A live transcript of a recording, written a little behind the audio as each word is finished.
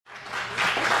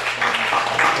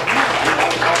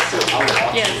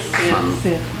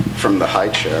from the high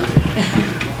chair.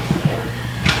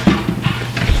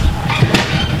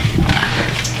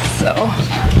 So,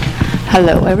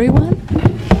 hello everyone.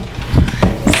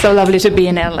 So lovely to be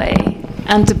in LA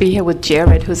and to be here with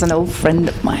Jarett, who's an old friend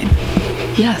of mine.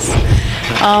 Yes.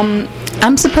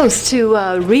 I'm supposed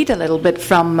to read a little bit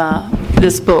from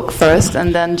this book first,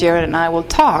 and then Jarett and I will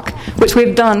talk, which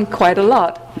we've done quite a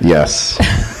lot. Yes.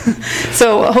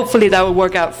 So hopefully that will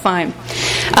work out fine.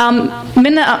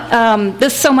 Minna,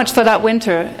 this So Much for That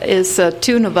Winter is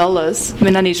two novellas,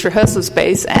 Minna Needs Rehearsal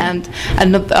Space, and a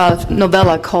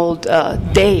novella called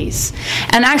Days.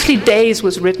 And actually Days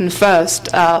was written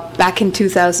first back in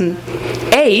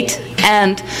 2008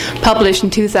 and published in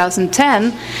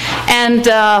 2010. And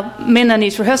Minna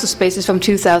Needs Rehearsal Space is from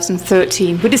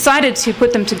 2013. We decided to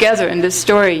put them together in this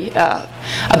story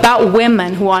about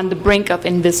women who are on the brink of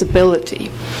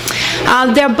invisibility.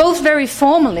 They're both very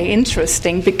formally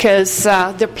interesting because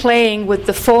they're playing with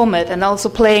the format and also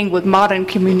playing with modern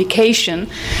communication.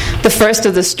 The first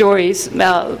of the stories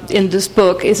in this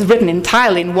book is written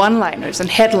entirely in one-liners and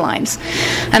headlines,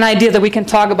 an idea that we can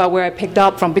talk about where I picked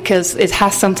up from because it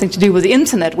has something to do with the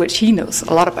internet, which he knows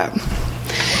a lot about.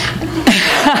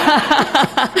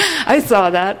 I saw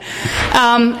that.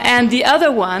 And the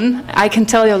other one, I can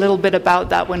tell you a little bit about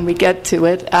that when we get to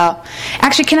it.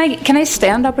 Actually, can I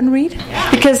stand up and read?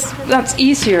 Because that's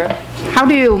easier. How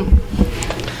do you...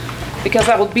 Because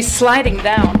I will be sliding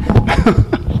down.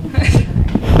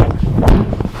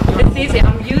 It's easy.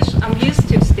 I'm used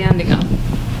to standing up.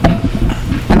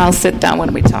 And I'll sit down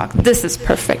when we talk. This is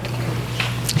perfect.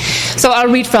 So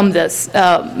I'll read from this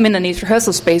Minna Needs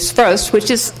Rehearsal Space first, which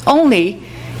is only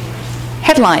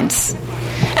headlines.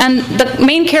 And the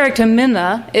main character,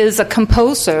 Minna, is a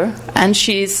composer, and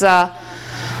she's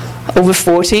over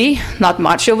 40, not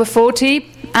much over 40,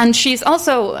 and she's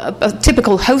also a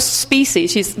typical host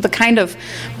species. She's the kind of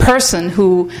person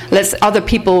who lets other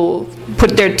people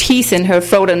put their teeth in her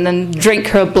throat and then drink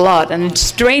her blood, and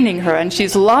it's draining her, and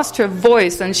she's lost her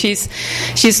voice, and she's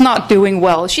not doing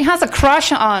well. She has a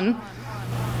crush on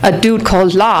a dude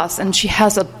called Lars, and she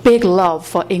has a big love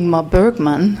for Ingmar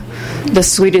Bergman, the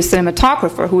Swedish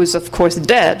cinematographer, who is of course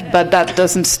dead, but that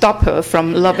doesn't stop her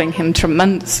from loving him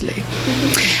tremendously.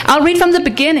 I'll read from the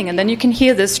beginning, and then you can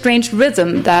hear this strange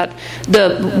rhythm that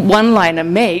the one-liner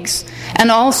makes,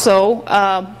 and also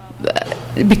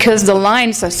because the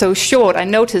lines are so short, I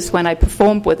noticed when I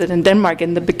performed with it in Denmark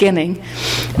in the beginning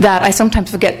that I sometimes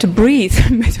forget to breathe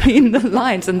between the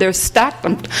lines, and they're stacked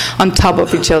on top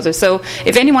of each other. So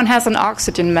if anyone has an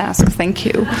oxygen mask, thank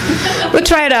you. We'll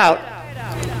try it out.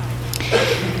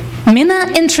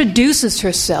 Minna introduces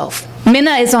herself.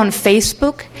 Minna is on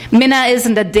Facebook. Minna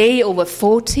isn't a day over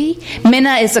 40.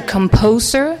 Minna is a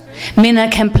composer. Minna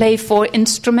can play 4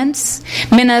 instruments.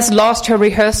 Minna has lost her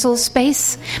rehearsal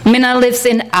space. Minna lives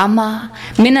in Amma.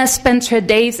 Minna spends her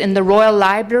days in the Royal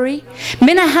Library.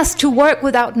 Minna has to work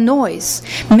without noise.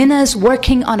 Minna is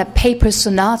working on a paper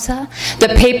sonata. The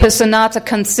paper sonata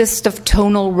consists of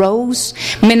tonal rows.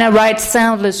 Minna writes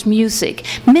soundless music.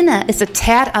 Minna is a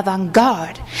tad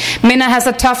avant-garde. Minna has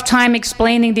a tough time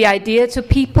explaining the idea to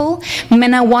people.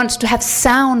 Minna wants to have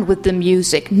sound with the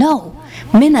music. No,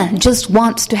 Minna just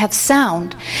wants to have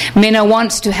sound. Minna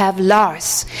wants to have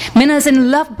Lars. Minna's in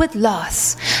love with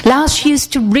Lars. Lars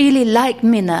used to really like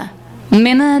Minna.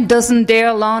 Minna doesn't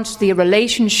dare launch the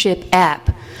relationship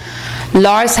app.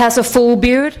 Lars has a full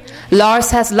beard.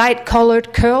 Lars has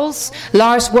light-colored curls.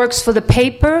 Lars works for the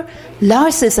paper.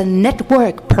 Lars is a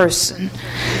network person.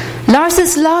 Lars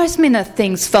is Lars, Minna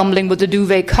thinks, fumbling with the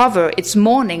duvet cover. It's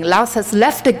morning. Lars has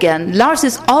left again. Lars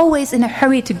is always in a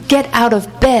hurry to get out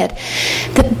of bed.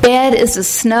 The bed is a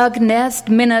snug nest.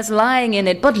 Minna's lying in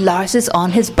it, but Lars is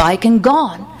on his bike and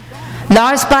gone.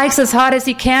 Lars bikes as hard as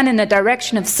he can in the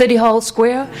direction of City Hall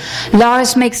Square.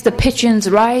 Lars makes the pigeons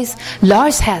rise.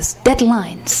 Lars has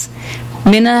deadlines.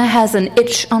 Minna has an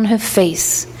itch on her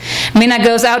face. Minna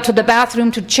goes out to the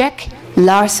bathroom to check.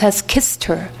 Lars has kissed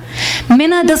her.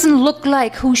 Minna doesn't look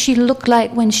like who she looked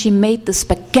like when she made the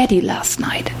spaghetti last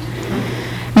night.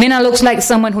 Minna looks like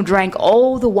someone who drank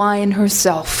all the wine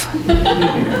herself.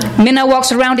 Minna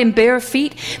walks around in bare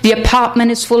feet. The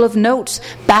apartment is full of notes.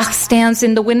 Bach stands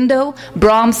in the window.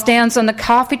 Brahms stands on the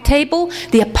coffee table.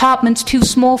 The apartment's too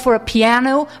small for a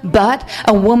piano, but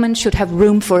a woman should have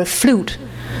room for a flute.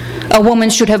 A woman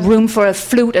should have room for a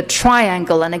flute, a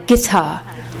triangle, and a guitar.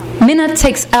 Minna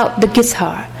takes out the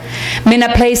guitar.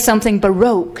 Minna plays something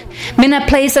baroque. Minna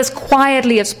plays as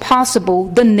quietly as possible.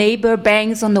 The neighbor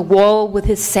bangs on the wall with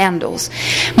his sandals.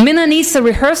 Minna needs a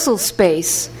rehearsal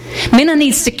space. Minna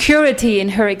needs security in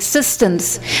her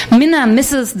existence. Minna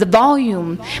misses the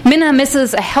volume. Minna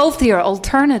misses a healthier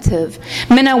alternative.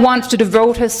 Minna wants to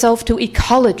devote herself to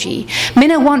ecology.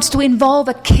 Minna wants to involve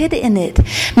a kid in it.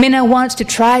 Minna wants to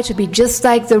try to be just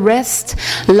like the rest.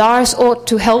 Lars ought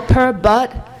to help her,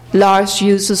 but Lars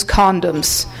uses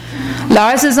condoms.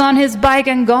 Lars is on his bike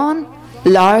and gone.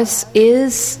 Lars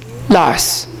is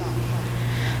Lars.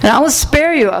 And I will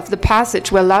spare you of the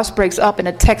passage where Lars breaks up in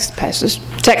a text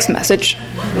message.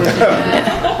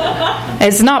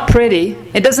 It's not pretty.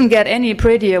 It doesn't get any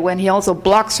prettier when he also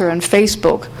blocks her on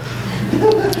Facebook,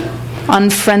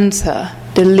 unfriends her,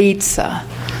 deletes her.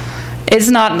 It's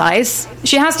not nice.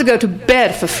 She has to go to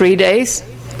bed for 3 days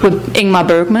with Ingmar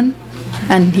Bergman,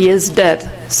 and he is dead.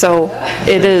 So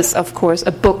it is, of course,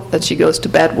 a book that she goes to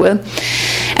bed with.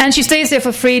 And she stays there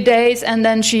for 3 days, and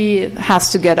then she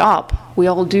has to get up. We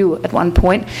all do at one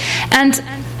point. And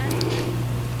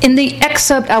in the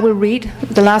excerpt I will read,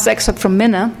 the last excerpt from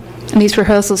Minna, in this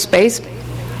rehearsal space,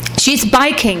 she's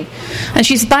biking. And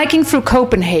she's biking through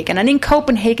Copenhagen. And in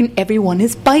Copenhagen, everyone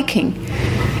is biking.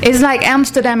 It's like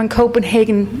Amsterdam and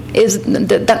Copenhagen.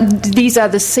 These are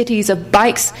the cities of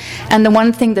bikes. And the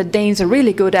one thing that Danes are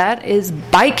really good at is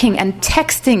biking and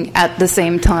texting at the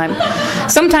same time.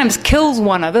 Sometimes kills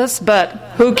one of us, but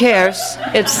who cares?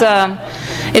 It's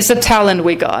a talent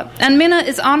we got. And Minna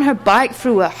is on her bike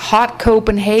through a hot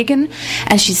Copenhagen,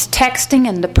 and she's texting,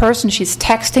 and the person she's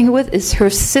texting with is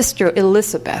her sister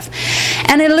Elizabeth.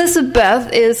 And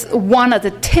Elizabeth is one of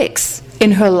the ticks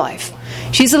in her life.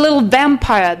 She's a little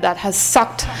vampire that has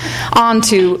sucked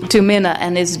onto Minna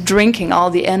and is drinking all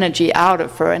the energy out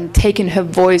of her and taking her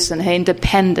voice and her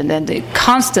independence and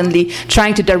constantly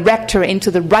trying to direct her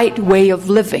into the right way of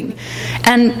living.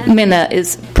 And Minna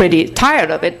is pretty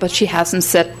tired of it, but she hasn't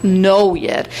said no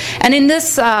yet. And in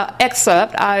this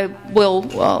excerpt,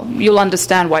 you'll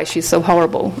understand why she's so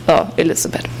horrible,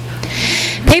 Elizabeth.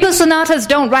 Paper sonatas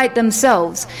don't write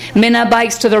themselves. Minna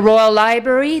bikes to the Royal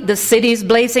Library. The city's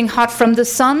blazing hot from the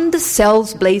sun. The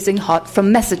cell's blazing hot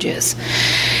from messages.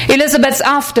 Elizabeth's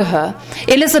after her.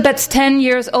 Elizabeth's 10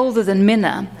 years older than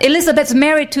Minna. Elizabeth's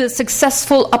married to a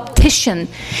successful optician.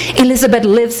 Elizabeth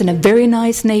lives in a very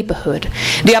nice neighborhood.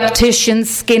 The optician's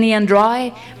skinny and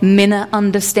dry. Minna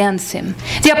understands him.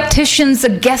 The optician's a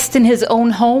guest in his own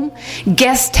home.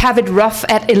 Guests have it rough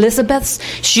at Elizabeth's.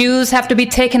 Shoes have to be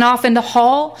taken off in the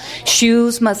hall.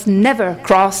 Shoes must never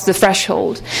cross the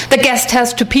threshold. The guest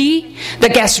has to pee. The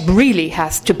guest really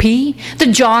has to pee. The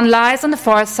John lies on the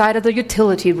far side of the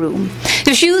utility room.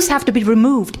 The shoes have to be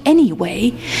removed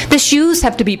anyway. The shoes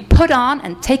have to be put on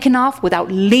and taken off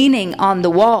without leaning on the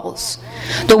walls.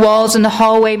 The walls in the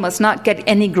hallway must not get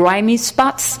any grimy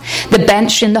spots. The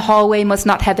bench in the hallway must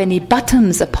not have any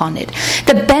buttons upon it.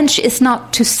 The bench is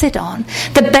not to sit on.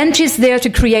 The bench is there to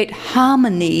create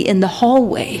harmony in the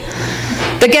hallway.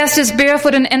 The guest is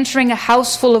barefoot and entering a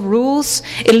house full of rules.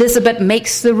 Elizabeth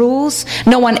makes the rules.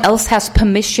 No one else has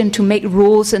permission to make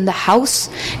rules in the house.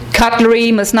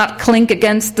 Cutlery must not clink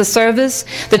against the service.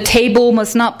 The table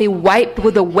must not be wiped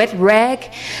with a wet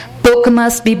rag. Book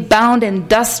must be bound in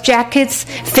dust jackets.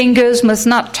 Fingers must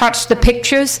not touch the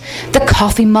pictures. The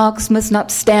coffee mugs must not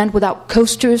stand without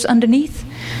coasters underneath.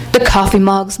 The coffee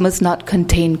mugs must not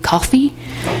contain coffee.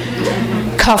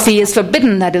 Coffee is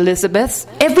forbidden at Elizabeth's.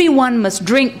 Everyone must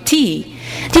drink tea.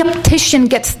 The optician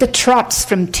gets the trots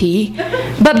from tea,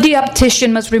 but the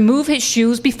optician must remove his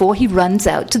shoes before he runs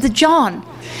out to the John.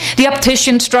 The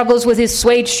optician struggles with his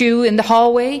suede shoe in the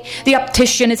hallway. The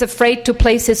optician is afraid to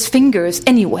place his fingers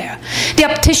anywhere. The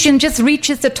optician just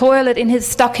reaches the toilet in his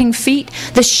stocking feet.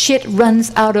 The shit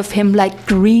runs out of him like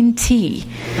green tea.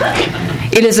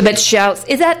 Elizabeth shouts,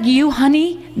 "Is that you,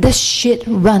 honey?" The shit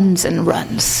runs and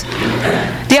runs.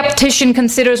 The optician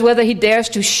considers whether he dares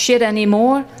to shit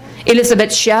anymore.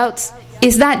 Elizabeth shouts,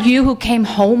 "Is that you who came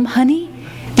home, honey?"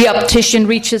 The optician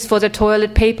reaches for the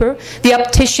toilet paper. The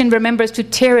optician remembers to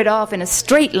tear it off in a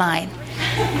straight line.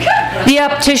 The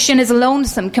optician is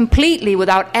lonesome, completely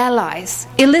without allies.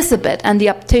 Elizabeth and the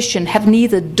optician have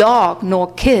neither dog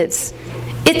nor kids.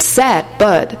 It's sad,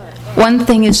 but one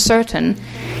thing is certain.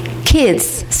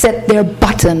 Kids set their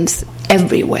buttons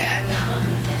everywhere.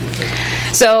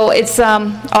 So it's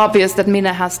obvious that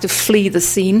Minna has to flee the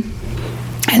scene.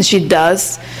 And she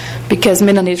does, because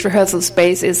Minna's rehearsal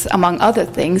space is, among other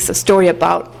things, a story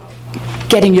about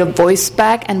getting your voice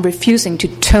back and refusing to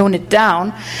tone it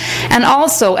down. And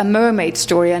also a mermaid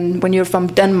story, and when you're from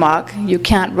Denmark, you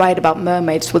can't write about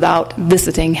mermaids without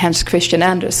visiting Hans Christian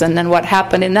Andersen. And what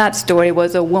happened in that story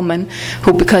was a woman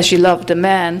who, because she loved a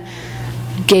man,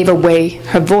 gave away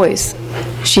her voice.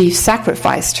 She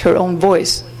sacrificed her own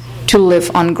voice to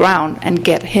live on ground and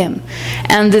get him.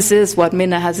 And this is what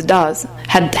Minna has done.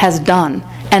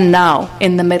 And now,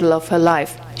 in the middle of her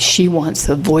life, she wants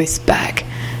her voice back.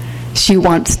 She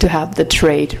wants to have the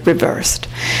trade reversed.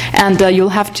 And you'll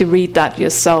have to read that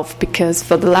yourself, because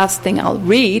for the last thing I'll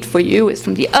read for you is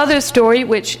from the other story,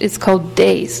 which is called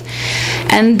Days.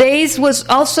 And Days was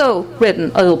also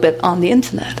written a little bit on the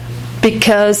internet,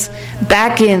 because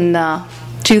back in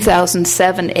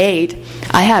 2007-8,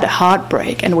 I had a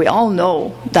heartbreak, and we all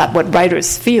know that what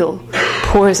writers feel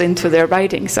pours into their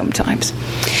writing sometimes.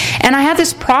 And I had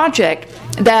this project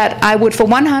that I would, for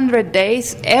 100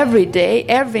 days, every day,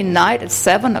 every night at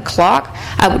 7 o'clock,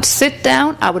 I would sit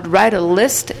down, I would write a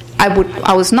list. I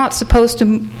was not supposed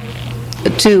to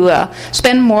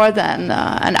spend more than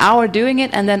an hour doing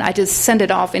it, and then I just send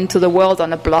it off into the world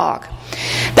on a blog.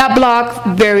 That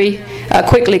blog very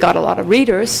quickly got a lot of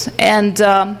readers, and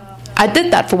I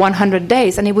did that for 100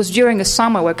 days, and it was during a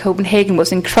summer where Copenhagen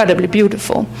was incredibly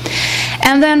beautiful.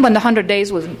 And then when the 100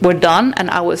 days were done and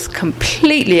I was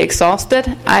completely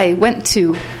exhausted, I went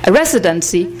to a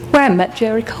residency where I met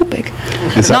Jarett Kobek.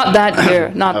 Not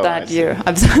that year.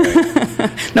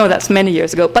 No, that's many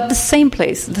years ago. But the same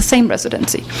place, the same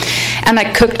residency. And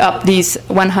I cooked up these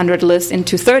 100 lists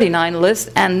into 39 lists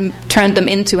and turned them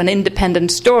into an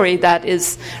independent story that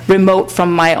is remote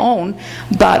from my own,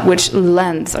 but which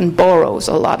lends and borrows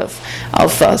a lot of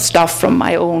stuff from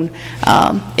my own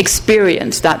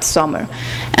experience that summer.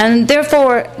 And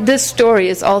therefore, this story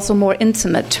is also more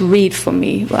intimate to read for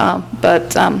me.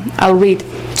 But I'll read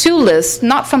two lists,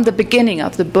 not from the beginning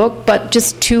of the book, but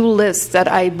just two lists that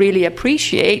I really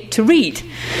appreciate to read,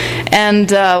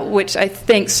 and which I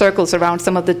think circles around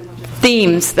some of the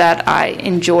themes that I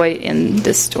enjoy in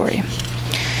this story.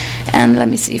 And let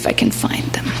me see if I can find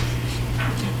them.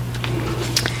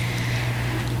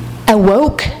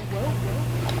 Awoke,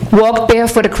 walked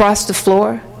barefoot across the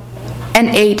floor, and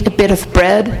ate a bit of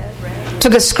bread,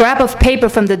 took a scrap of paper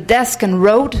from the desk and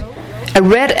wrote, "A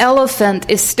red elephant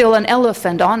is still an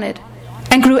elephant" on it,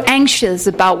 and grew anxious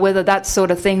about whether that sort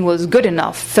of thing was good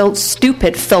enough, felt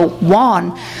stupid, felt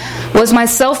wan, was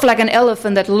myself like an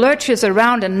elephant that lurches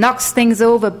around and knocks things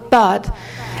over, but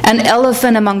an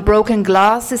elephant among broken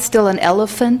glass is still an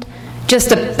elephant,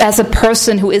 just as a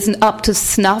person who isn't up to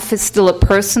snuff is still a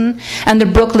person, and the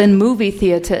Brooklyn movie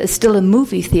theater is still a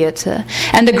movie theater,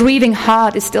 and a grieving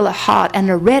heart is still a heart, and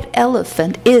a red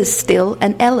elephant is still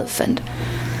an elephant.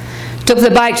 Took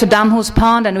the bike to Damhus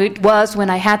Pond, and it was when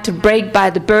I had to break by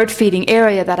the bird-feeding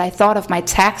area that I thought of my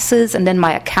taxes and then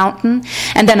my accountant,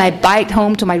 and then I biked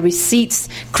home to my receipts,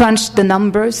 crunched the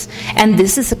numbers, and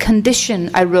this is a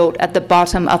condition, I wrote at the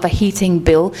bottom of a heating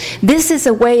bill. This is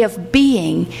a way of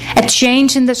being, a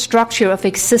change in the structure of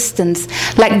existence,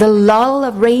 like the lull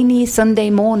of rainy Sunday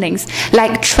mornings,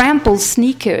 like trampled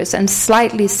sneakers and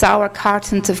slightly sour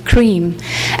cartons of cream,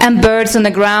 and birds on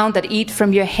the ground that eat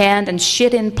from your hand and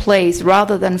shit in place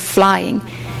rather than flying.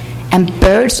 And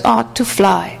birds ought to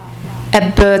fly.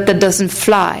 A bird that doesn't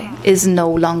fly is no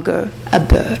longer a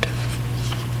bird.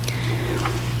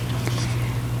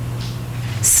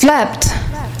 Slept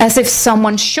as if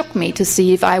someone shook me to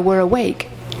see if I were awake.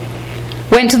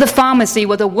 Went to the pharmacy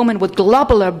where the woman with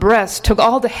globular breasts took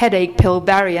all the headache pill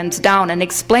variants down and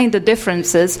explained the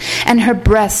differences, and her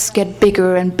breasts get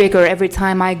bigger and bigger every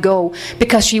time I go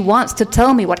because she wants to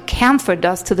tell me what camphor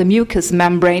does to the mucous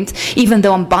membranes, even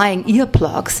though I'm buying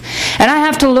earplugs. And I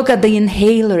have to look at the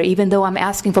inhaler even though I'm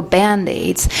asking for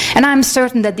Band-Aids. And I'm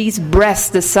certain that these breasts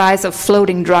the size of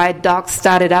floating dry docks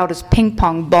started out as ping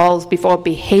pong balls before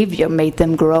behavior made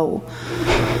them grow.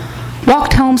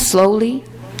 Walked home slowly,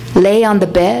 lay on the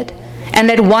bed, and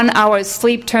let 1 hour's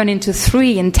sleep turn into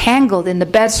 3, entangled in the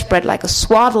bedspread like a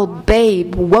swaddled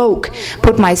babe. Woke,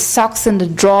 put my socks in the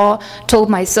drawer, told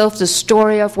myself the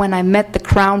story of when I met the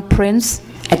crown prince,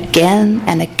 again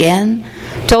and again.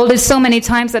 Told it so many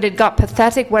times that it got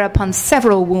pathetic, whereupon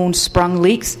several wounds sprung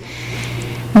leaks.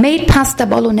 Made pasta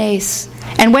bolognese,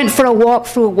 and went for a walk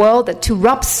through a world that, to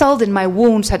rub salt in my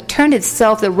wounds, had turned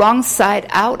itself the wrong side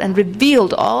out and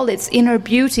revealed all its inner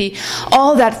beauty,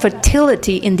 all that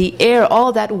fertility in the air,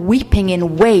 all that weeping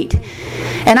in wait.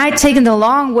 And I'd taken the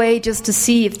long way just to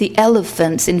see if the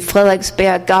elephants in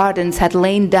Frederiksberg Gardens had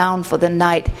lain down for the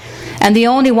night, and the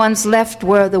only ones left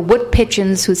were the wood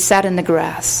pigeons who sat in the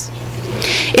grass.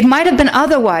 It might have been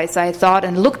otherwise, I thought,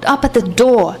 and looked up at the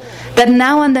door that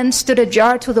now and then stood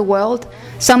ajar to the world,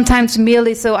 sometimes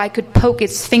merely so I could poke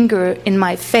its finger in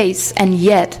my face, and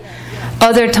yet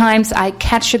other times I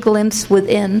catch a glimpse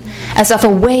within, as of a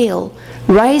whale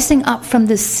rising up from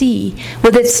the sea,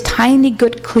 with its tiny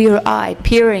good clear eye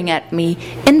peering at me,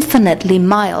 infinitely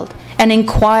mild, and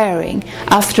inquiring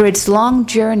after its long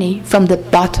journey from the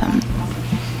bottom.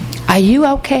 Are you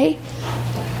okay?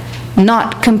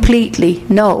 Not completely,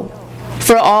 no.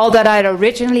 For all that I'd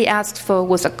originally asked for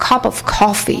was a cup of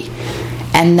coffee.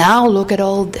 And now look at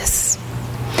all this.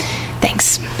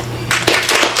 Thanks.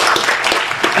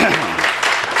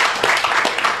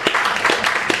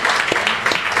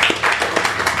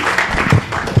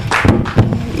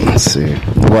 Let's see.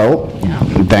 Well,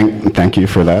 thank you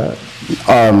for that.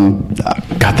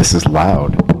 God, this is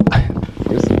loud.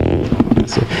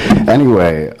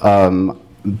 Anyway,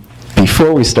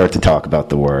 before we start to talk about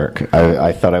the work,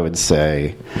 I thought I would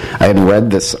say I had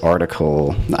read this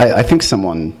article. I think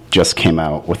someone just came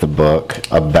out with a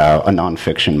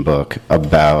nonfiction book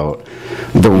about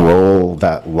the role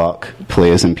that luck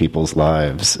plays in people's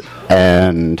lives.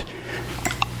 And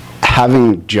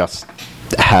having just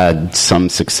had some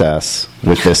success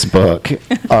with this book.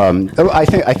 I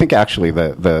think actually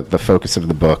the focus of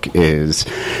the book is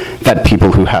that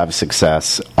people who have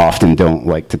success often don't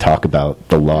like to talk about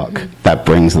the luck that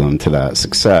brings them to that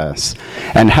success.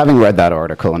 And having read that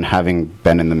article and having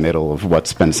been in the middle of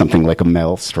what's been something like a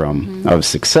maelstrom of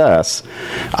success,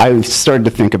 I started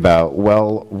to think about,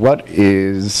 well, what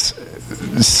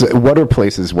are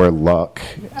places where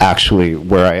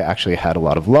I actually had a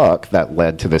lot of luck that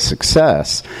led to this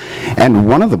success? And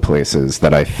one of the places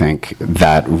that I think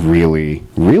that really,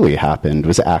 really happened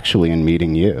was actually in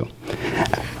meeting you.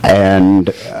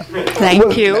 And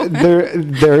thank you.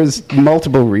 There's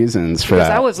multiple reasons for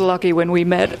that. I was lucky when we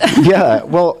met. Yeah,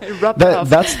 well,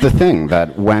 that's the thing,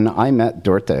 that when I met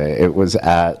Dorthe, it was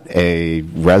at a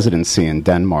residency in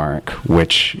Denmark,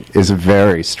 which is a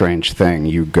very strange thing.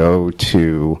 You go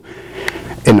to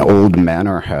an old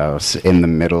manor house in the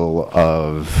middle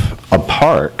of a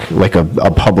park, like a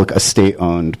public,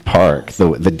 state-owned park.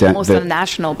 Almost a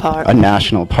national park. A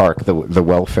national park, the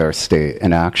welfare state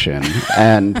in action.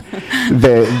 And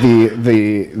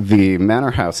the manor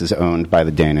house is owned by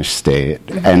the Danish state,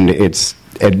 and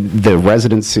the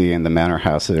residency and the manor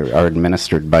house are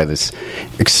administered by this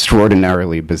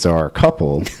extraordinarily bizarre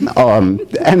couple.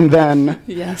 And then...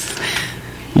 Yes.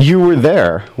 You were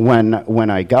there when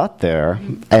I got there,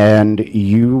 and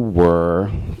you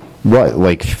were,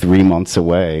 like 3 months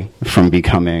away from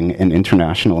becoming an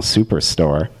international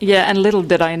superstar. Yeah, and little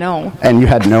did I know. And you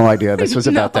had no idea this was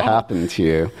about to happen to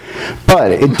you.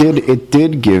 But it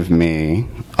did give me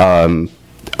a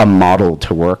model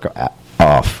to work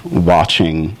off,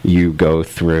 watching you go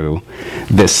through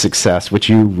this success, which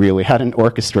you really hadn't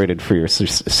orchestrated for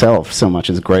yourself so much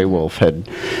as Grey Wolf had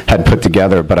put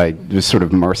together, but I was sort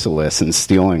of merciless in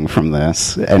stealing from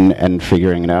this and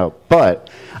figuring it out. But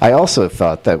I also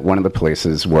thought that one of the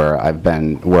places where I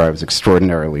was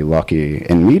extraordinarily lucky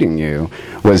in meeting you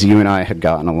was you and I had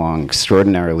gotten along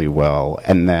extraordinarily well,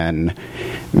 and then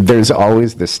there's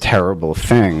always this terrible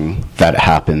thing that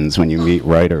happens when you meet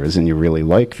writers and you really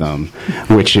like them,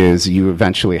 which is you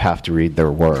eventually have to read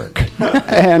their work.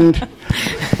 And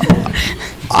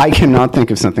I cannot think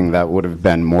of something that would have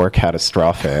been more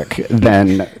catastrophic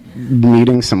than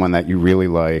meeting someone that you really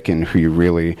like and who you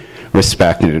really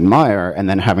respect and admire, and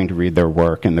then having to read their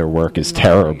work, and their work is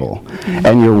terrible.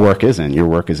 And your work isn't. Your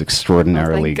work is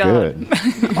extraordinarily good.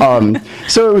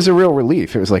 So it was a real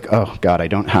relief. It was like, oh, God, I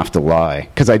don't have to lie.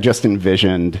 Because I just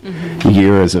envisioned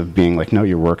years of being like, no,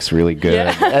 your work's really good.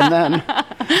 Yeah.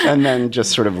 And then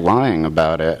just sort of lying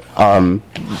about it,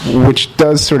 which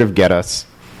does sort of get us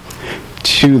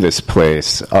to this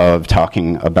place of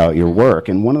talking about your work.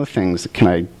 And one of the things, can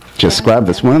I just grab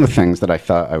this? One of the things that I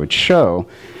thought I would show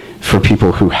for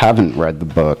people who haven't read the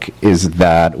book is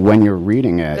that when you're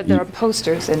reading it... There are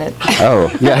posters in it.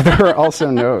 Oh, yeah, there are also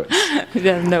notes.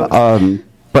 Yeah, notes.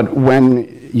 But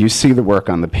when you see the work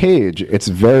on the page, it's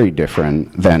very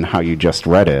different than how you just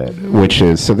read it, which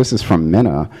is, so this is from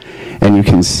Minna, and you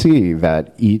can see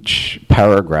that each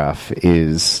paragraph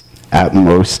is at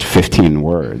most 15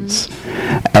 words.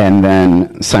 And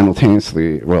then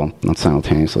simultaneously, well, not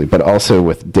simultaneously, but also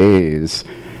with days,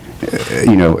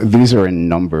 these are in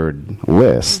numbered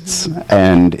lists.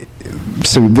 And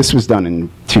so this was done in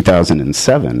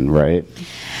 2007, right?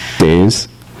 Days?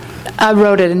 I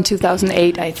wrote it in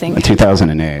 2008, I think.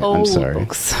 2008, Old I'm sorry.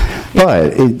 Books.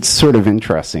 But it's sort of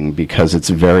interesting because it's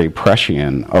very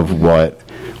prescient of what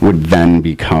would then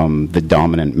become the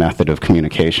dominant method of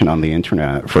communication on the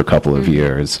internet for a couple of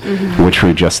years, which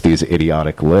were just these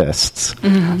idiotic lists.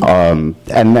 And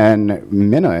then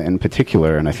Minna in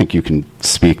particular, and I think you can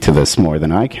speak to this more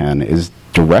than I can, is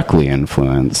directly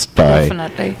influenced by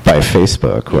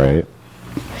Facebook, right?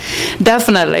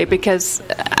 Definitely, because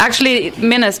actually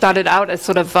Minna started out as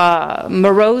sort of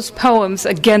morose poems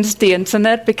against the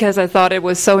internet, because I thought it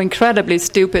was so incredibly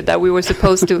stupid that we were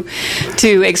supposed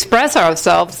to express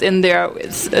ourselves in there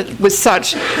with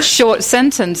such short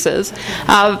sentences.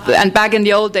 And back in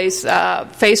the old days,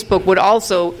 Facebook would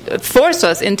also force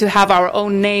us into have our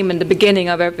own name in the beginning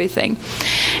of everything.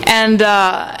 And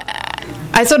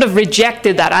I sort of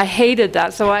rejected that. I hated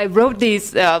that. So I wrote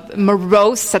these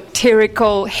morose,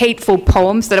 satirical, hateful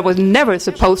poems that was never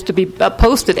supposed to be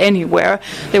posted anywhere.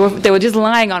 They were just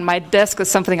lying on my desk as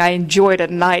something I enjoyed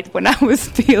at night when I was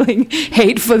feeling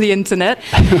hate for the internet.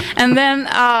 And then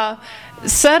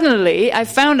suddenly I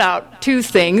found out two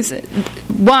things.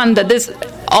 One, that this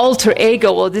alter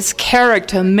ego, or this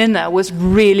character Minna, was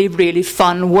really, really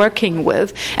fun working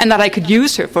with, and that I could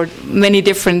use her for many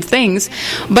different things,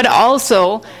 but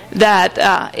also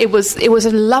that it was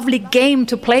a lovely game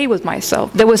to play with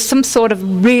myself. There was some sort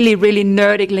of really, really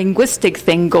nerdy linguistic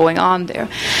thing going on there.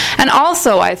 And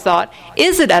also I thought,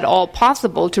 is it at all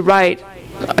possible to write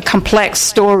a complex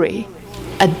story,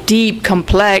 a deep,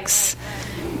 complex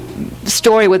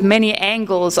story with many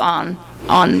angles on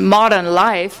modern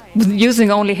life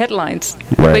using only headlines?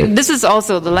 Right. But this is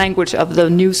also the language of the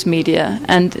news media,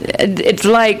 and it's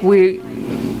like we...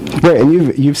 Right,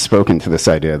 and you've spoken to this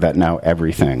idea that now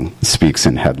everything speaks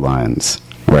in headlines,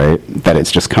 right? That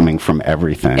it's just coming from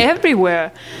everything.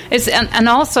 Everywhere. And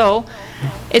also,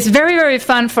 it's very, very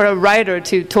fun for a writer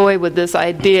to toy with this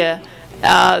idea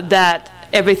that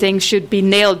everything should be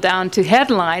nailed down to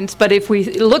headlines, but if we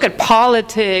look at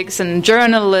politics and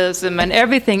journalism and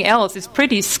everything else, it's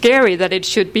pretty scary that it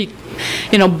should be,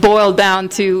 boiled down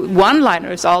to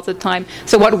one-liners all the time.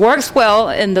 So what works well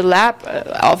in the lap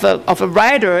of a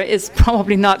writer is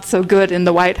probably not so good in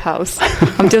the White House.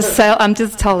 I'm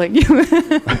just telling you.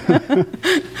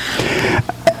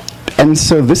 And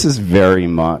so this is very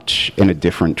much in a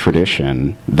different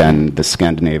tradition than the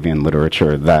Scandinavian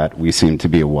literature that we seem to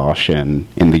be awash in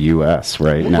the U.S.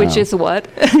 right now. Which is what?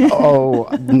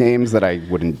 Names that I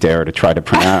wouldn't dare to try to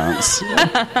pronounce.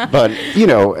 But,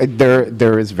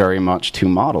 there is very much two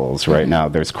models right now.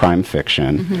 There's crime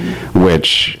fiction,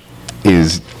 which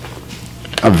is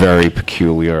a very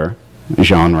peculiar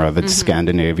genre. The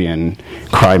Scandinavian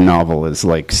crime novel is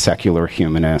like secular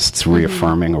humanists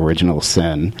reaffirming original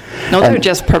sin. No, they're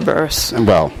just perverse.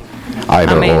 Well,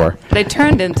 either or. They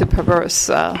turned into perverse.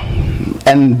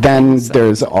 And then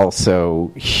there's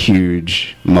also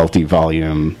huge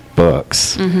multi-volume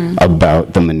books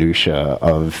about the minutiae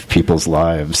of people's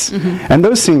lives. And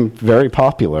those seem very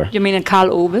popular. You mean a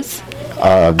Karl Ove's?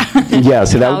 Yeah,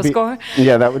 so that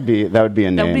would be that would be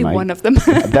a name. That would be one of them.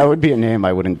 That would be a name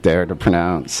I wouldn't dare to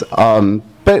pronounce.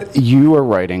 But you are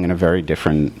writing in a very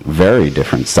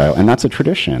different style, and that's a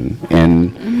tradition.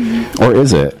 Or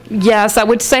is it? Yes, I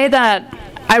would say that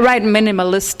I write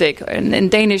minimalistic, in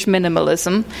Danish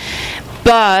minimalism,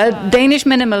 but Danish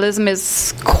minimalism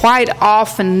is quite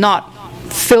often not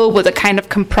filled with the kind of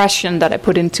compression that I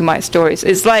put into my stories.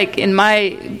 It's like in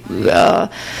my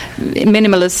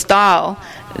minimalist style,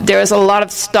 there is a lot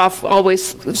of stuff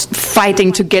always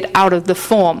fighting to get out of the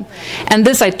form. And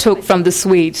this I took from the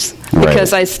Swedes,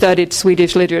 because I studied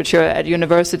Swedish literature at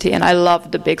university, and I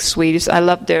loved the big Swedes. I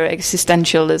loved their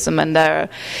existentialism and their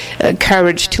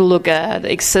courage to look at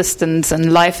existence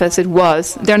and life as it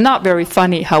was. They're not very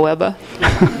funny, however.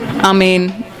 I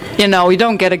mean, you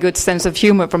don't get a good sense of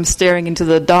humor from staring into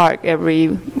the dark every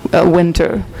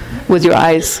winter with your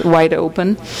eyes wide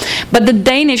open. But the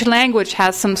Danish language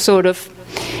has some sort of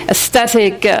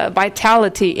aesthetic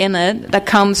vitality in it that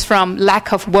comes from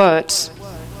lack of words.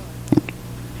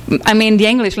 I mean, the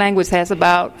English language has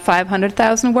about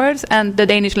 500,000 words, and the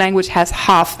Danish language has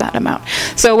half that amount.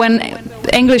 So when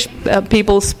English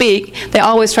people speak, they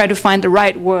always try to find the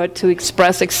right word to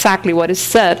express exactly what is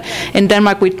said. In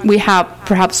Denmark, we have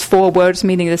perhaps 4 words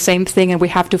meaning the same thing, and we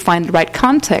have to find the right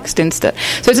context instead.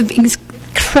 So it's an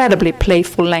incredibly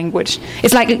playful language.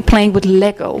 It's like playing with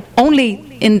Lego. Only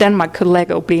in Denmark could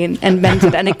Lego be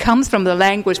invented, and it comes from the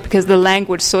language, because the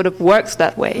language sort of works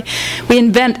that way. We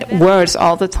invent words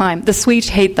all the time. The Swedes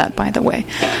hate that, by the way.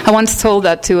 I once told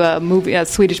that to a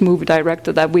Swedish movie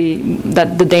director, that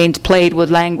the Danes played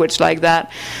with language like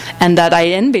that, and that I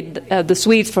envied the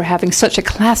Swedes for having such a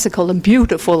classical and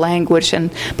beautiful language.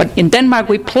 But in Denmark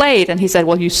we played, and he said,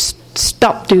 "Well, you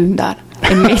stop doing that."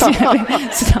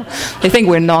 immediately. So they think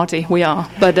we're naughty. We are.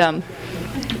 But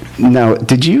now,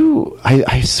 did you,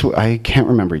 I can't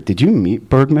remember, did you meet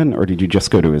Bergman or did you just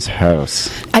go to his house?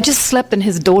 I just slept in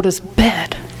his daughter's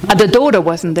bed. The daughter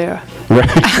wasn't there. Right.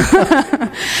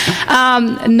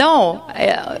 No,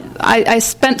 I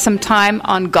spent some time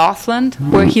on Gothland,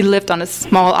 where he lived on a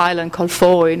small island called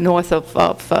Foy, north of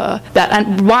that.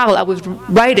 And while I was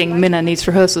writing Minna Needs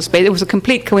Rehearsal Space, it was a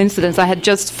complete coincidence. I had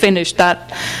just finished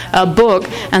that book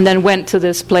and then went to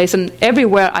this place. And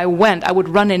everywhere I went, I would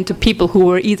run into people who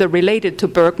were either related to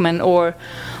Bergman or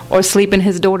sleep in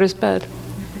his daughter's bed.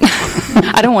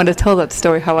 I don't want to tell that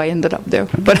story how I ended up there,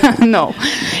 but no,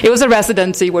 it was a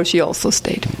residency where she also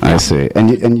stayed. I see,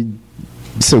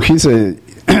 so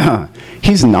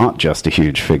he's not just a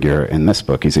huge figure in this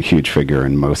book. He's a huge figure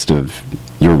in most of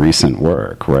your recent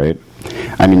work, right?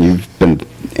 I mean, you've been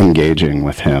engaging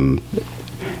with him.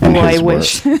 And I his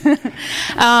wish.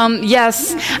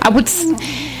 Yes, I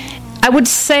would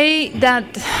say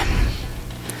that.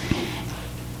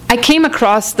 I came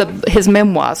across his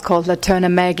memoirs called La Terna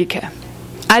Magica.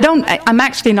 I'm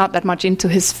actually not that much into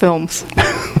his films,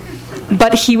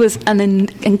 but he was an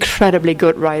incredibly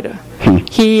good writer.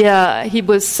 He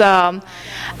was.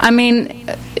 I mean,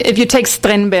 if you take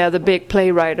Strindberg, the big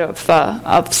playwright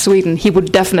of Sweden, he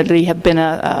would definitely have been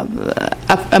a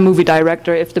movie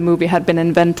director if the movie had been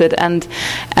invented,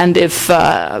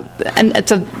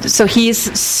 so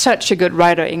he's such a good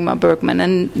writer, Ingmar Bergman,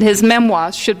 and his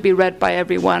memoirs should be read by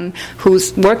everyone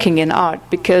who's working in art,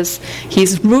 because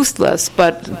he's ruthless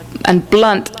and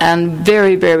blunt and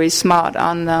very, very smart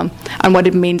on what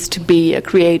it means to be a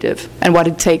creative and what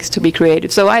it takes to be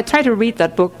creative. So I try to read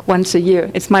that book once a year.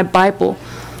 It's my Bible.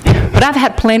 But I've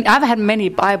had many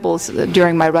Bibles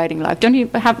during my writing life. Don't you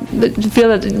feel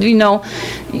that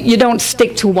you don't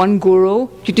stick to one guru?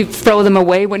 You do throw them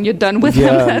away when you're done with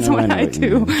them. That's what I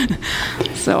do.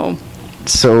 So,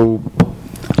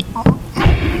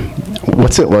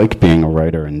 what's it like being a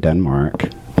writer in Denmark?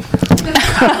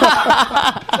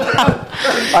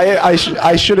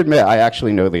 I should admit, I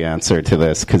actually know the answer to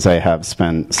this because I have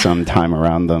spent some time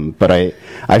around them. But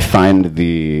I find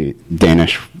the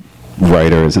Danish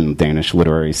writers and Danish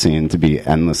literary scene to be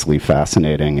endlessly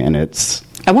fascinating, and it's.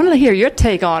 I want to hear your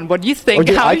take on what you think.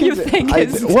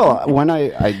 Well, when a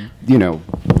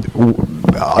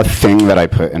thing that I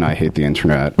put in I Hate the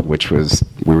Internet, which was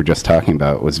we were just talking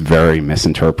about, was very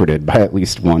misinterpreted by at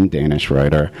least one Danish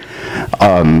writer.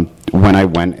 When I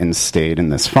went and stayed in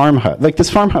this farmhouse, this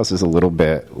farmhouse is a little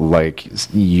bit like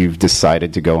you've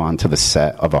decided to go onto the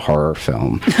set of a horror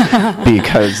film,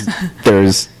 because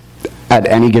there's at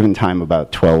any given time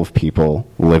about 12 people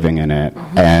living in it,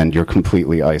 and you're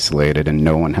completely isolated and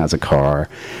no one has a car.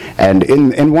 And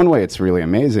in one way it's really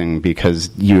amazing because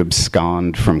you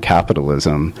abscond from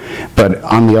capitalism, but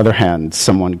on the other hand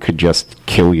someone could just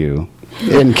kill you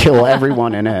and kill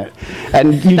everyone in it.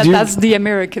 And that's the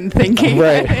American thinking.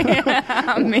 Right.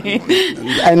 I mean,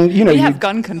 and we have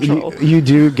gun control. You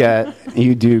do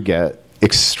get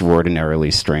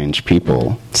extraordinarily strange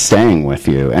people staying with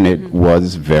you, and it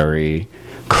was very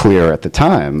clear at the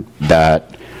time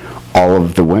that all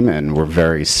of the women were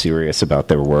very serious about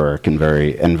their work and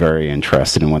very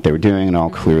interested in what they were doing, and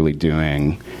all clearly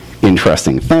doing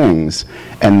interesting things,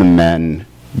 and the men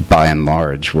by and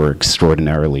large were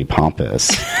extraordinarily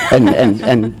pompous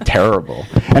and terrible.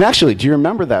 And actually, do you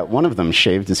remember that one of them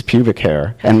shaved his pubic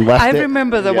hair and left it? I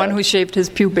remember the one who shaved his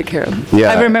pubic hair.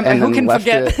 Yeah, I remember. Who can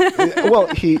forget? Well,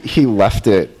 he left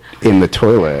it in the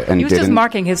toilet and he was just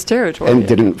marking his territory and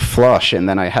didn't flush. And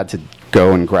then I had to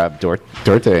go and grab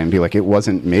Dorthe and be like, it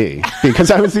wasn't me, because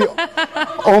I was the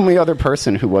only other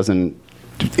person who wasn't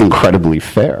incredibly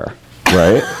fair,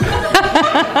 right?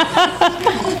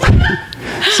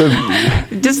 So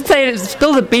just say it,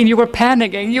 spill the bean. You were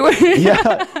panicking. You were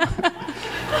yeah.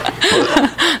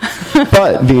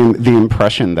 But the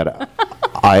impression that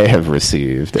I have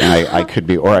received, and I could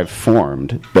be, or I've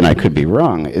formed, but I could be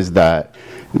wrong, is that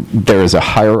there is a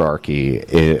hierarchy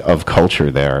of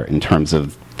culture there in terms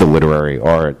of the literary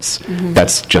arts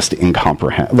that's just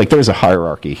incomprehensible. Like, there's a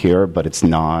hierarchy here, but it's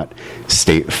not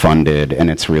state-funded,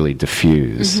 and it's really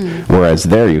diffuse. Whereas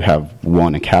there you have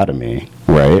one academy,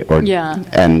 right?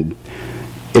 And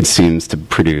it seems to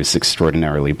produce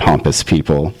extraordinarily pompous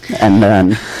people. And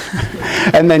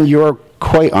then you're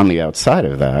quite on the outside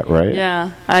of that, right?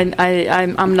 Yeah,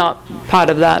 I'm not part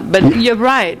of that. But you're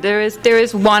right. There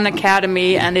is one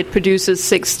academy, and it produces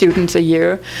 6 students a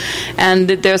year, and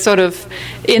they're sort of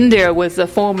in there with the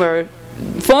former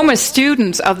former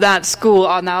students of that school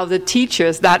are now the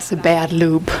teachers. That's a bad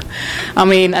loop. I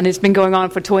mean, and it's been going on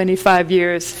for 25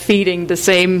 years, feeding the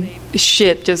same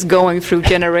shit, just going through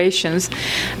generations.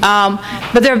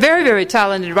 But they're a very, very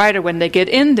talented writer when they get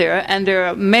in there, and there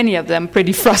are many of them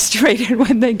pretty frustrated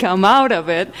when they come out of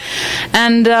it,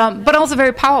 and but also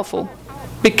very powerful,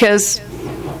 because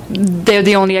they're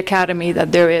the only academy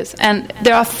that there is, and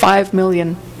there are 5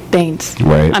 million Danes.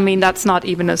 Right. I mean, that's not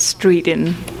even a street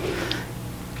in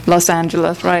Los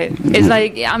Angeles, right? It's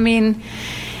like, I mean,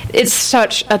 it's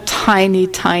such a tiny,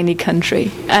 tiny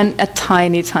country and a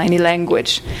tiny, tiny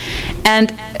language.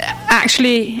 And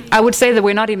actually, I would say that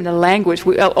we're not even a language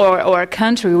or a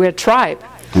country, we're a tribe.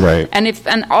 Right.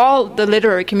 And all the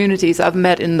literary communities I've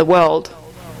met in the world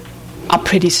are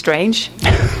pretty strange.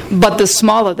 But the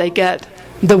smaller they get,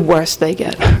 the worse they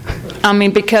get. I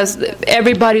mean, because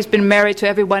everybody's been married to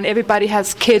everyone, everybody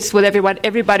has kids with everyone,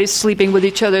 everybody's sleeping with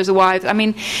each other's wives. I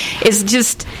mean, it's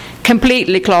just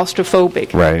completely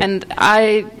claustrophobic. Right. And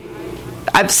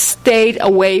I've stayed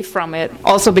away from it,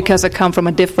 also because I come from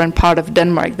a different part of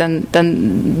Denmark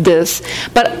than this.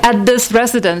 But at this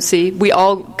residency, we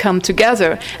all come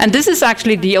together. And this is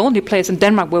actually the only place in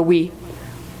Denmark where we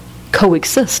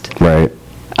coexist. Right.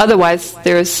 Otherwise,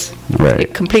 there's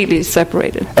completely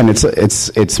separated. And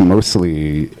it's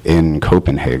mostly in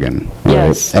Copenhagen, right?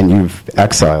 Yes. And you've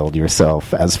exiled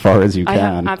yourself as far as you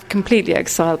can. I've completely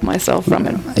exiled myself from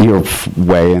it. You're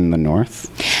way in the north.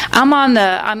 I'm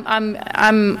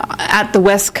at the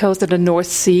west coast of the North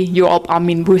Sea.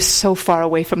 We're so far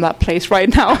away from that place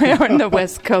right now. We're on the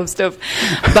west coast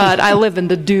but I live in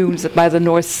the dunes by the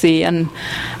North Sea and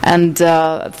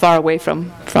far away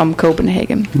from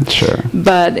Copenhagen. Sure.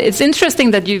 But it's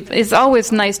interesting that it's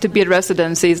always nice to be at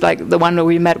residencies like the one where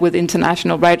we met with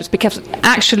international writers, because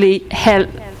actually hell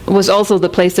was also the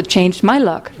place that changed my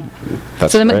luck.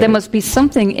 That's so there must be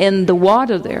something in the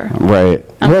water there. Right.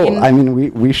 I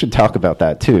mean, we should talk about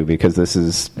that too, because this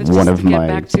is one of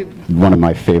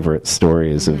my favorite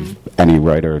stories of any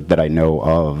writer that I know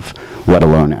of, let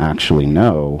alone actually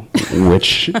know,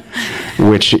 which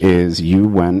is you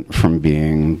went from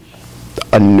being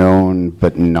a known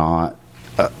but not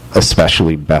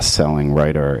especially best-selling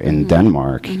writer in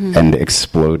Denmark and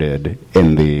exploded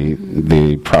in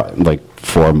the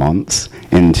 4 months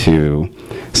into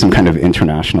some kind of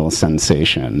international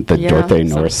sensation, the Dorthe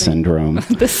North syndrome.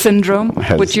 The syndrome,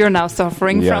 which you're now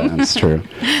suffering from. Yeah, that's true.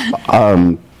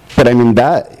 But I mean,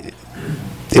 that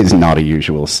is not a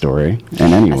usual story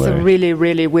in any way. It's a really,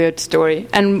 really weird story.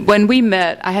 And when we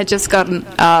met, I had just gotten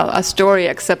a story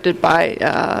accepted by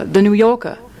the New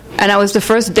Yorker. And I was the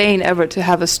first Dane ever to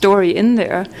have a story in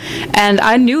there. And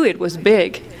I knew it was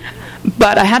big.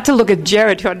 But I had to look at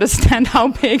Jarett to understand how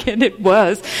big it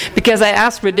was, because I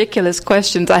asked ridiculous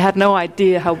questions. I had no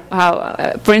idea how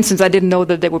for instance, I didn't know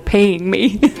that they were paying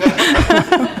me.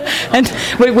 And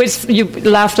which you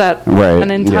laughed at an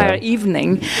entire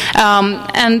evening.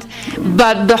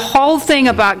 But the whole thing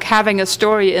about having a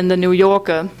story in the New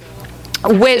Yorker,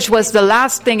 which was the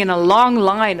last thing in a long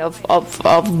line of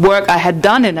work I had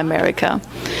done in America,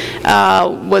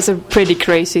 was a pretty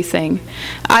crazy thing.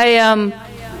 I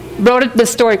wrote the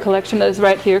story collection that is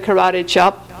right here, Karate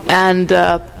Chop, and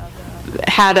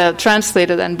had a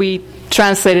translator, and we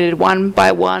translated it one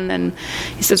by one, and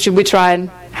he said, should we try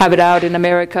and have it out in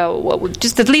America? Well,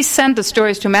 just at least send the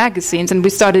stories to magazines, and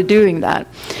we started doing that.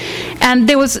 And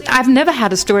I've never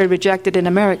had a story rejected in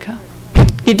America.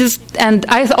 And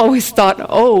I always thought,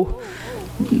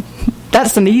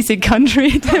 that's an easy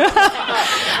country.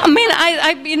 I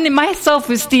mean, my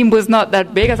self-esteem was not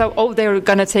that big. I thought, they were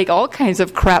going to take all kinds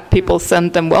of crap people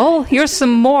sent them. Well, here's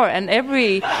some more, and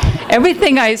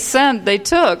everything I sent, they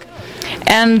took.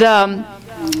 And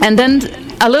then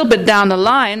a little bit down the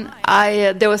line,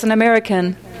 there was an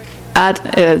American at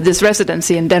this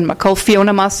residency in Denmark called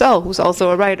Fiona Marcel, who's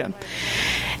also a writer.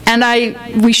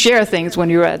 And we share things when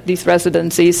you're at these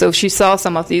residencies. So she saw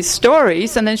some of these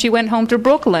stories, and then she went home to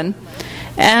Brooklyn.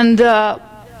 And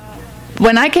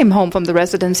when I came home from the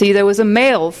residency, there was a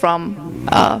mail from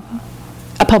a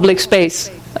public space,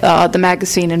 the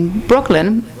magazine in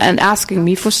Brooklyn, and asking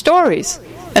me for stories.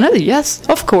 And I said, yes,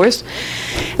 of course.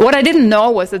 What I didn't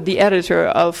know was that the editor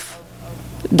of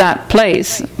that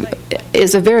place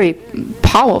is a very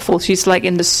powerful, she's like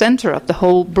in the center of the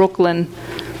whole Brooklyn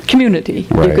community,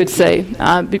 you could say.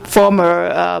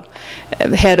 Former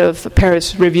head of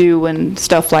Paris Review and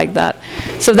stuff like that.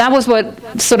 So that was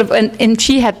what sort of, and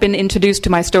she had been introduced to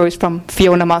my stories from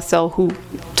Fiona Marcel, who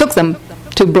took them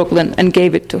to Brooklyn and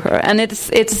gave it to her. And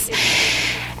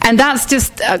and that's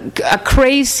just a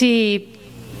crazy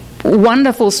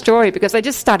wonderful story because I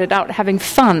just started out having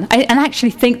fun. And I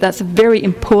actually think that's a very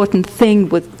important thing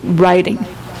with writing.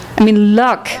 I mean,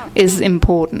 luck is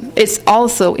important. It's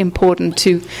also important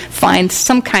to find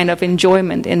some kind of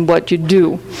enjoyment in what you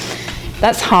do.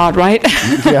 That's hard, right?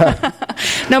 Yeah.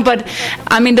 No, but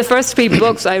I mean, the first 3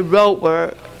 books I wrote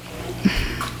were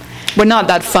not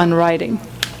that fun writing.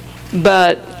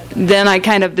 But then I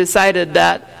kind of decided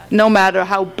that no matter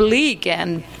how bleak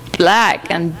and black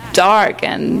and dark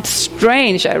and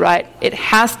strange I write, it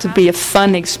has to be a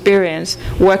fun experience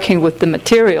working with the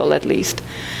material, at least,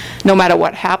 no matter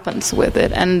what happens with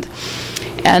it. And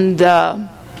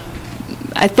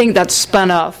I think that spun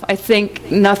off. I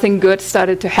think nothing good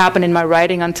started to happen in my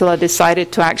writing until I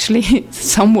decided to actually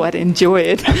somewhat enjoy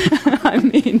it. I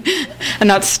mean, and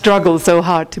not struggle so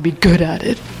hard to be good at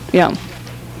it. Yeah.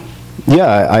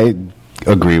 Yeah, I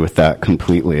agree with that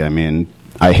completely. I mean,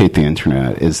 I Hate the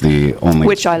Internet is the only...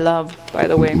 Which I love, by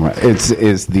the way.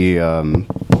 It's the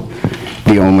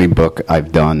only book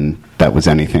I've done that was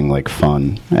anything like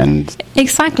fun. And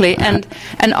exactly. And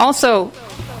also,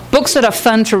 books that are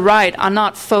fun to write are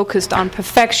not focused on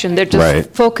perfection. They're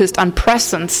just focused on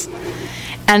presence.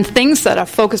 And things that are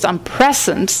focused on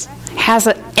presence has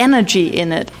an energy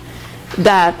in it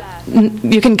that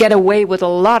you can get away with a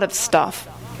lot of stuff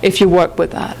if you work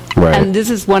with that. Right. And this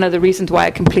is one of the reasons why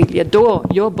I completely adore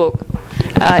your book,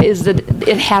 is that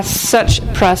it has such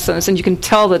presence, and you can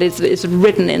tell that it's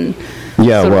written in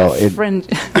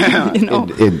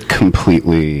it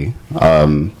completely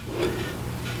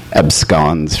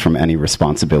absconds from any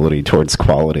responsibility towards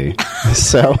quality.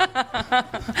 So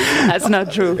that's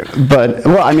not true. But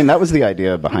I mean, that was the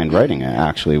idea behind writing it.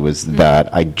 Actually, was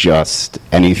that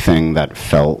anything that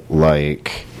felt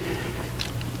like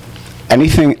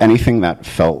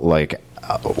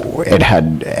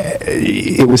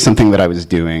it was something that I was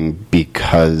doing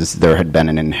because there had been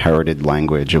an inherited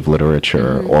language of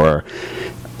literature, or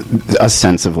a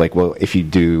sense of like, well, if you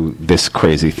do this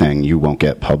crazy thing, you won't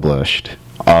get published.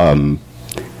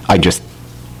 I just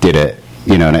did it,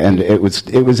 and it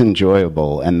was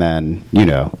enjoyable. And then,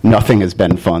 nothing has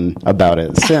been fun about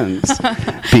it since,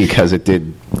 because it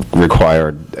did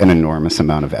require an enormous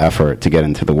amount of effort to get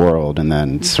into the world. And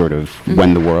then sort of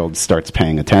when the world starts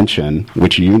paying attention,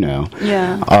 which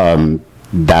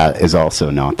that is also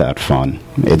not that fun.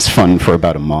 It's fun for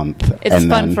about a month. It's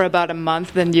fun for about a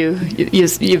month. Then you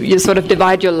sort of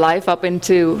divide your life up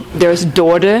into, there's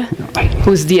Dorthe,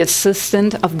 who's the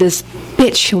assistant of this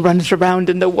bitch who runs around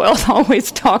in the world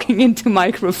always talking into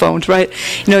microphones, right?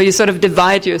 You sort of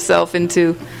divide yourself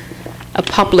into a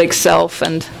public self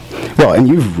and... Well, and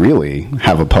you really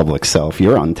have a public self.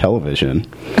 You're on television.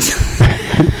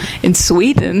 In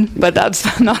Sweden, but that's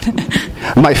not...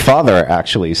 My father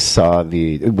actually saw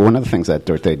one of the things that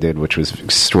Dorthe did, which was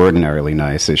extraordinarily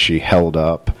nice, is she held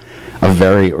up a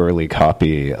very early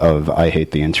copy of I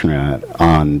Hate the Internet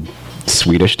on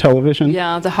Swedish television.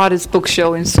 Yeah, the hottest book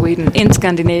show in Sweden, in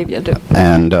Scandinavia.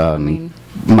 And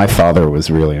my father was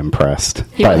really impressed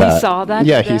by that. He saw that?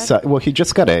 Yeah, he saw. Well, he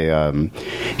just got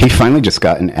he finally just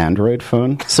got an Android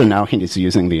phone, so now he's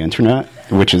using the internet,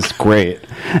 which is great.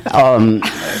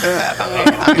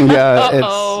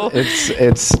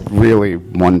 It's really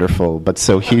wonderful. But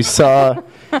so he saw.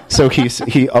 So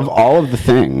he of all of the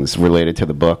things related to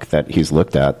the book that he's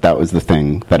looked at, that was the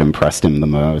thing that impressed him the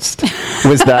most.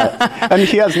 Was that, and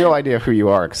he has no idea who you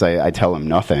are because I tell him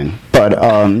nothing. But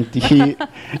he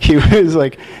was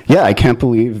like, yeah, I can't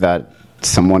believe that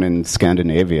someone in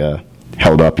Scandinavia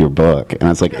held up your book, and I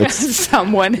was like, it's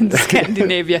someone in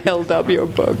Scandinavia held up your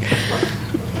book,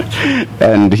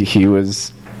 and he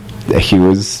was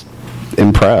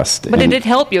impressed. But did it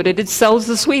help you? Did it sell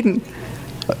to Sweden?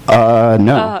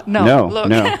 No. Look.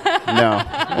 No.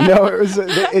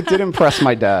 It did impress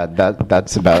my dad.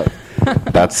 That's about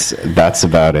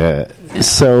it.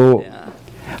 So,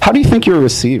 how do you think you're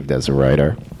received as a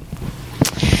writer?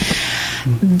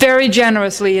 Very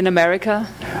generously in America.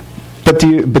 But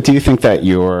do you think that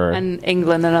you're... And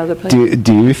England and other places.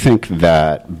 Do you think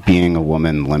that being a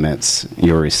woman limits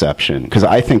your reception? Because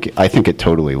I think it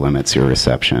totally limits your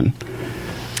reception.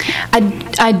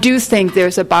 I do think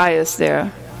there's a bias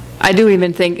there. I do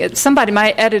even think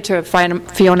my editor, Fiona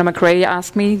McRae,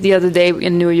 asked me the other day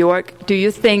in New York, do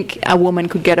you think a woman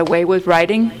could get away with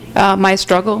writing My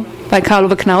Struggle by Karl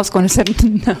Ove Knausgård? And I said,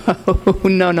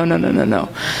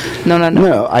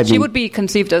 no. She would be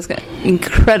conceived as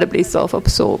incredibly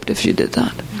self-absorbed if she did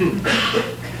that.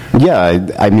 Yeah,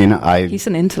 I mean, he's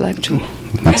an intellectual.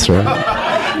 That's right.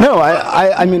 No,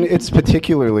 I mean, it's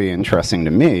particularly interesting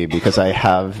to me because I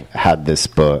have had this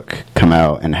book come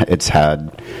out and it's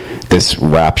had this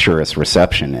rapturous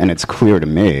reception, and it's clear to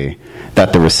me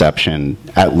that the reception,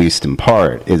 at least in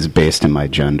part, is based in my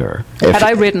gender. Had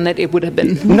I written it, it would have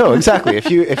been. No, exactly. If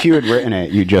you had written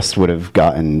it, you just would have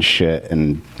gotten shit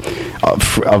and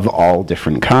of all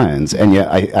different kinds. And yet,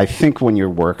 I think when your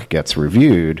work gets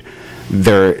reviewed,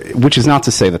 which is not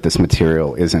to say that this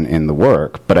material isn't in the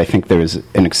work, but I think there's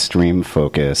an extreme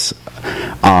focus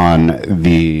on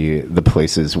the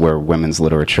places where women's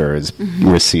literature is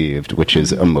received, which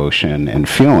is emotion and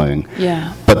feeling.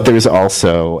 Yeah. But there's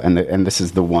also, and this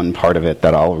is the one part of it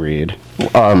that I'll read,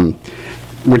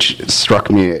 which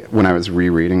struck me when I was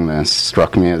rereading this,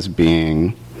 struck me as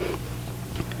being...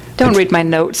 Don't read my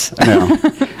notes.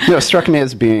 No, struck me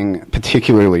as being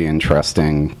particularly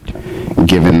interesting,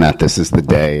 given that this is the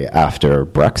day after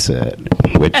Brexit,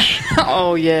 which...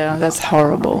 Oh, yeah, that's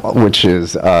horrible. Which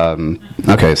is...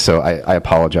 okay, so I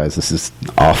apologize. This is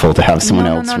awful to have someone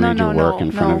else read your work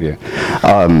in front of you.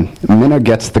 Minna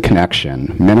gets the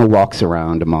connection. Minna walks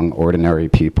around among ordinary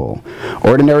people.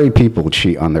 Ordinary people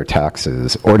cheat on their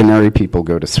taxes. Ordinary people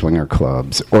go to swinger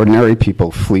clubs. Ordinary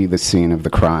people flee the scene of the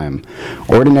crime.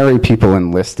 Ordinary people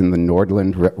enlist in the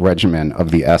Nordland Regiment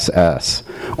of the SS.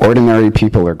 Ordinary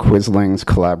people are quislings,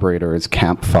 collaborators,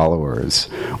 camp followers.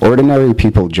 Ordinary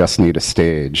people just need a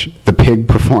stage. The pig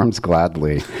performs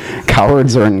gladly.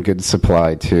 Cowards are in good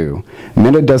supply, too.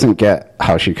 Minna doesn't get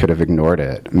how she could have ignored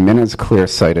it. Minna's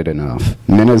clear-sighted enough.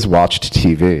 Minna's watched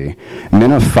TV.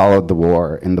 Minna followed the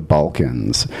war in the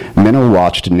Balkans. Minna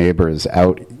watched neighbors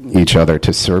out each other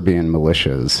to Serbian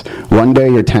militias. One day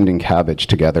you're tending cabbage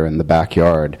together in the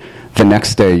backyard. The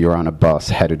next day you're on a bus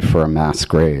headed for a mass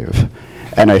grave.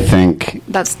 And I think...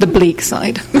 That's the bleak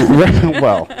side.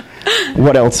 Well,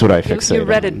 what else would I fixate on? You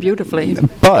read it beautifully.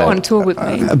 Go on tour with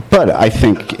me. But I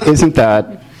think, isn't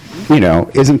there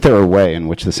a way in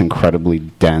which this incredibly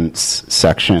dense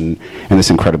section and this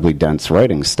incredibly dense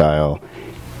writing style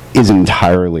is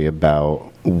entirely about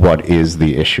what is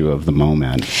the issue of the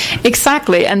moment?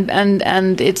 Exactly,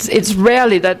 and it's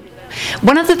rarely that...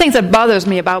 One of the things that bothers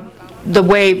me about the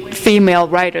way female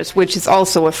writers, which is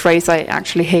also a phrase, I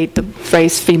actually hate the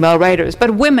phrase female writers, but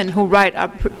women who write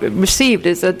are received,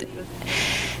 is that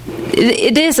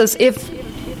it is as if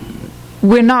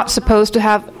we're not supposed to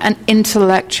have an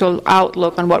intellectual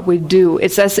outlook on what we do.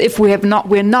 It's as if we're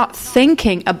not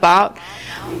thinking about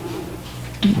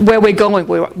where we're going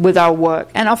with our work.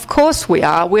 And of course we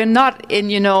are. We're not in,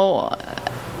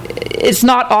 it's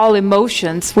not all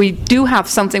emotions. We do have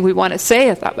something we want to say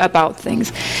about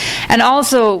things. And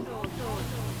also,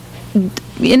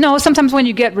 sometimes when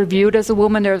you get reviewed as a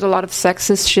woman, there's a lot of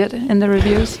sexist shit in the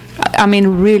reviews. I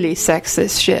mean, really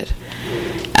sexist shit.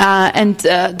 And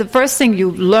the first thing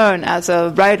you learn as a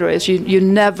writer is you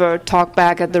never talk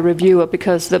back at the reviewer,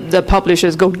 because the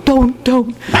publishers go, don't,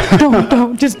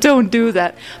 just don't do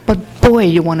that. But boy,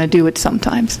 you want to do it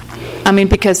sometimes. I mean,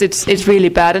 because it's really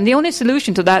bad. And the only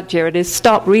solution to that, Jarett, is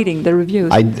stop reading the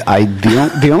reviews.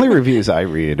 The only reviews I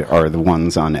read are the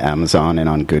ones on Amazon and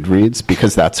on Goodreads,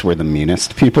 because that's where the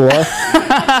meanest people are.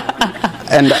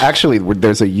 And actually,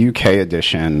 there's a UK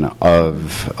edition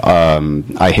of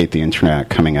I Hate the Internet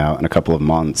coming out in a couple of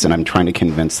months, and I'm trying to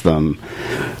convince them.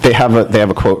 They have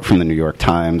a quote from the New York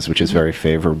Times, which is very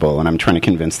favorable, and I'm trying to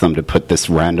convince them to put this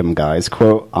random guy's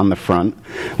quote on the front,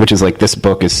 which is like, this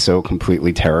book is so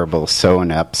completely terrible, so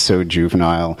inept, so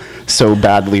juvenile, so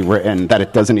badly written that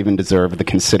it doesn't even deserve the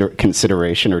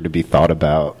consideration or to be thought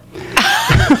about.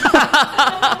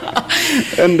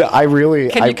 And I really...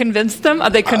 Can you convince them? Are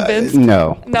they convinced?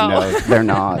 No, they're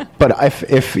not. But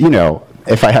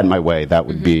if I had my way, that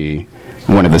would be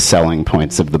one of the selling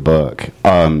points of the book.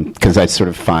 Because I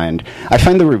find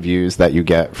the reviews that you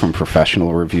get from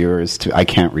professional reviewers, I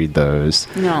can't read those.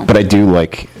 No. But I do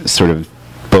like sort of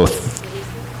both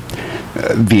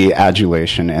the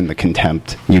adulation and the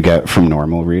contempt you get from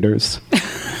normal readers.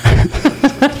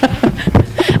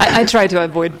 I try to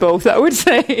avoid both, I would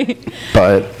say.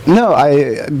 But no,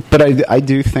 I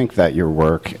do think that your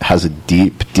work has a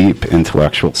deep, deep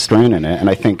intellectual strain in it, and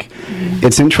I think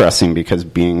it's interesting because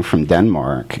being from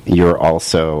Denmark, you're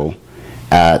also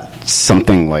at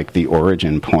something like the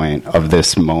origin point of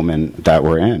this moment that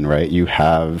we're in, right? You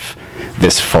have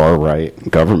this far-right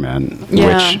government,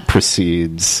 which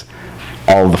precedes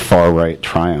all the far-right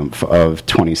triumph of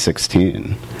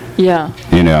 2016. Yeah.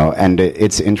 And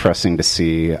it's interesting to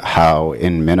see how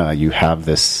in Minna you have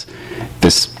this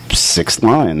 6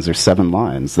 lines or 7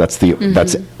 lines. That's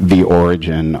the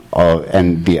origin of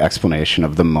and the explanation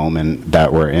of the moment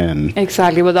that we're in.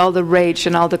 Exactly, with all the rage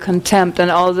and all the contempt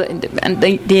and all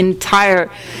the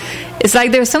entire. It's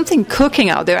like there's something cooking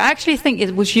out there. I actually think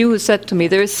it was you who said to me,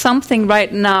 there is something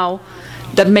right now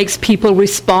that makes people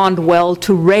respond well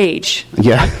to rage.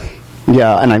 Yeah.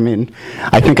 Yeah, and I mean,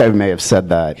 I think I may have said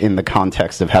that in the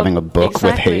context of having a book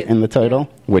with hate in the title,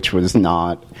 which was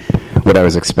not what I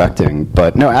was expecting.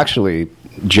 But no, actually,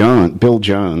 Bill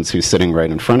Jones, who's sitting right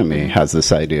in front of me, has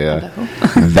this idea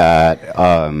that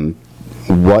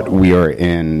what we are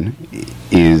in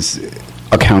is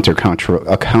a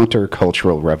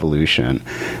countercultural revolution,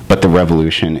 but the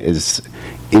revolution is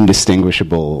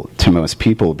indistinguishable to most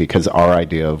people because our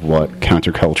idea of what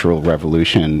countercultural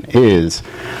revolution is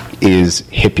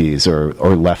hippies or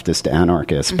leftist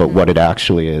anarchists, but what it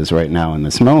actually is right now in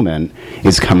this moment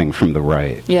is coming from the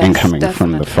right and coming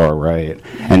from the far right.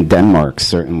 And Denmark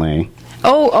certainly.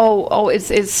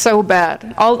 It's so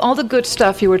bad. All the good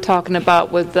stuff you were talking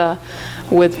about with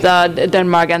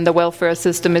Denmark and the welfare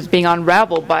system is being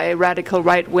unraveled by radical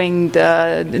right-winged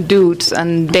dudes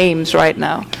and dames right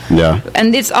now. Yeah,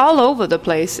 and it's all over the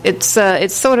place. It's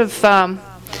sort of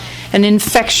an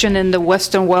infection in the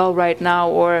Western world right now,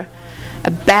 or a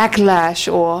backlash,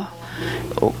 or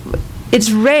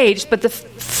it's rage. But the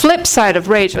flip side of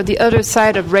rage, or the other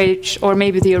side of rage, or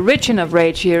maybe the origin of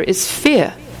rage here is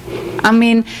fear. I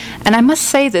mean, and I must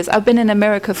say this, I've been in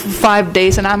America for 5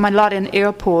 days, and I'm a lot in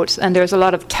airports, and there's a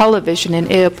lot of television in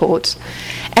airports.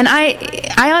 And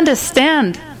I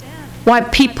understand why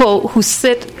people who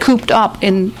sit cooped up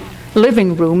in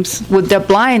living rooms with their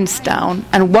blinds down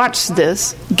and watch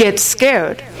this get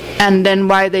scared, and then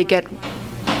why they get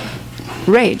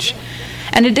rage.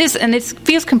 And it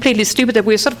feels completely stupid that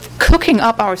we're sort of cooking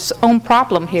up our own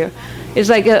problem here. It's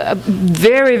like a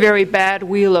very, very bad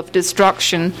wheel of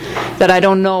destruction that I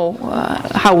don't know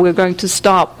how we're going to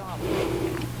stop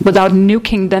without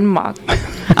nuking Denmark.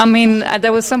 I mean,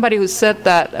 there was somebody who said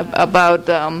that about,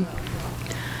 I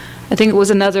think it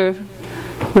was another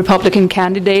Republican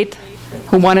candidate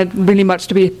who wanted really much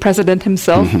to be president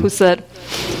himself, who said,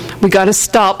 we got to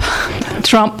stop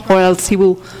Trump or else he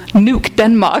will nuke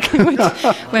Denmark.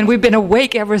 When we've been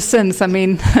awake ever since. I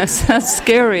mean, that's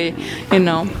scary, you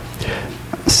know.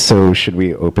 So should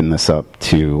we open this up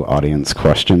to audience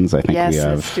questions? I think yes, we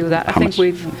have. Let's do that. I think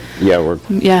we've.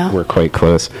 Yeah, we're quite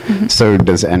close. So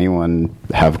does anyone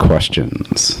have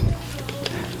questions?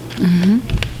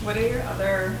 What are your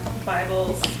other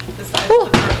Bibles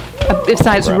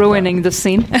besides ruining the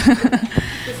scene?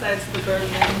 Besides the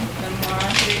Bergman memoir,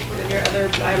 what have your other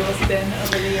Bibles been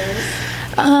over the years?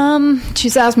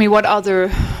 She's asked me what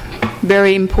other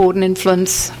very important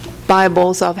influence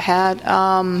Bibles I've had.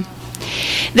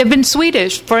 They've been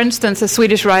Swedish. For instance, a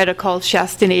Swedish writer called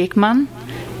Kerstin Ekman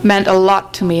meant a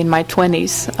lot to me in my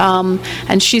 20s.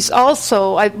 And she's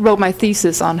also, I wrote my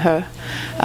thesis on her.